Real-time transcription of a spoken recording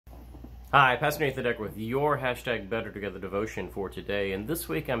Hi, Pastor Nathan Decker with your hashtag Better Together devotion for today. And this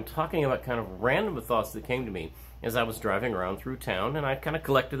week I'm talking about kind of random thoughts that came to me as I was driving around through town, and I kind of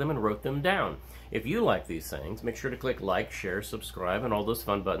collected them and wrote them down. If you like these things, make sure to click like, share, subscribe, and all those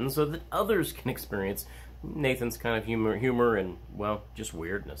fun buttons so that others can experience Nathan's kind of humor and, well, just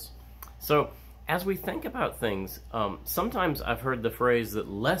weirdness. So, as we think about things, sometimes I've heard the phrase that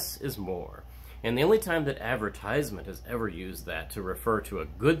less is more. And the only time that advertisement has ever used that to refer to a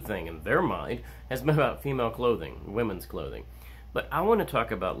good thing in their mind has been about female clothing, women's clothing. But I want to talk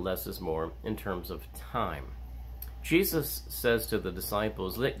about less is more in terms of time. Jesus says to the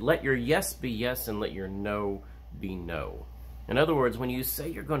disciples, let your yes be yes and let your no be no. In other words, when you say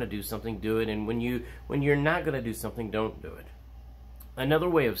you're going to do something, do it. And when you're not going to do something, don't do it. Another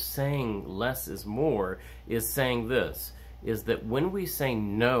way of saying less is more is saying this, is that when we say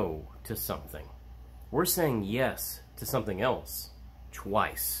no to something, we're saying yes to something else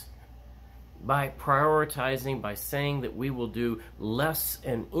twice. By prioritizing, by saying that we will do less,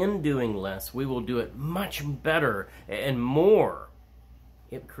 and in doing less, we will do it much better and more,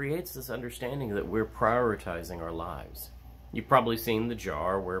 it creates this understanding that we're prioritizing our lives. You've probably seen the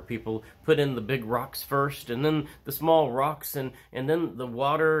jar where people put in the big rocks first, and then the small rocks, and then the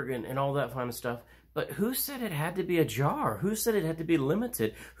water, and all that kind of stuff. But who said it had to be a jar? Who said it had to be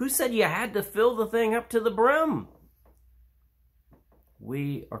limited? Who said you had to fill the thing up to the brim?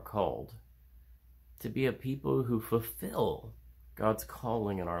 We are called to be a people who fulfill God's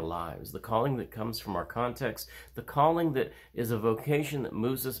calling in our lives, the calling that comes from our context, the calling that is a vocation that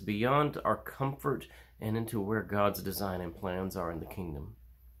moves us beyond our comfort and into where God's design and plans are in the kingdom.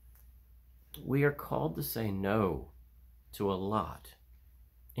 We are called to say no to a lot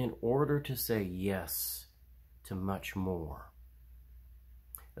in order to say yes to much more.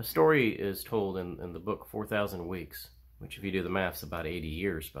 A story is told in the book 4,000 Weeks, which if you do the math is about 80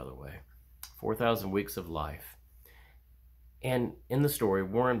 years, by the way. 4,000 weeks of life. And in the story,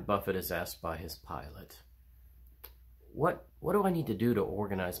 Warren Buffett is asked by his pilot, what do I need to do to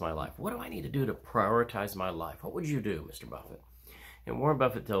organize my life? What do I need to do to prioritize my life? What would you do, Mr. Buffett? And Warren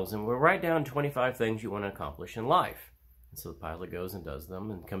Buffett tells him, well, write down 25 things you want to accomplish in life. And so the pilot goes and does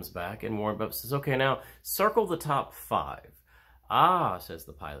them and comes back, and Warren Buffett says, okay, now circle the top 5. Ah, says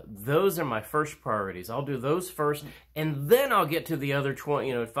the pilot, those are my first priorities. I'll do those first, and then I'll get to the other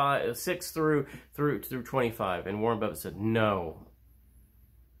 6 through 25. And Warren Buffett said, no.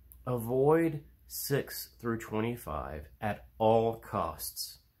 Avoid 6 through 25 at all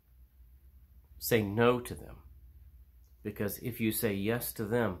costs. Say no to them. Because if you say yes to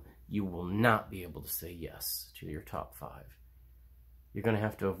them, you will not be able to say yes to your top 5. You're going to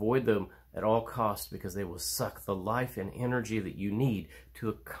have to avoid them at all costs because they will suck the life and energy that you need to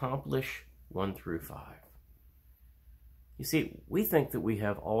accomplish 1 through 5. You see, we think that we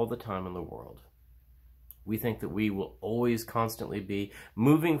have all the time in the world. We think that we will always constantly be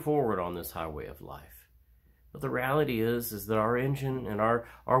moving forward on this highway of life. But the reality is that our engine and our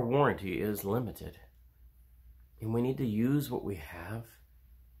warranty is limited. And we need to use what we have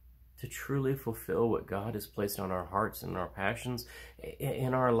to truly fulfill what God has placed on our hearts and our passions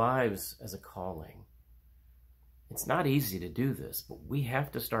in our lives as a calling. It's not easy to do this, but we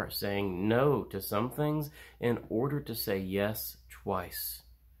have to start saying no to some things in order to say yes twice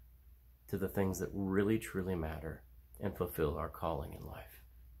to the things that really, truly matter and fulfill our calling in life.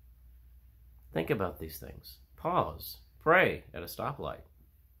 Think about these things. Pause. Pray at a stoplight.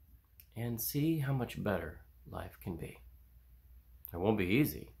 And see how much better life can be. It won't be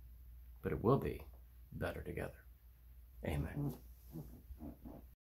easy, but it will be better together. Amen.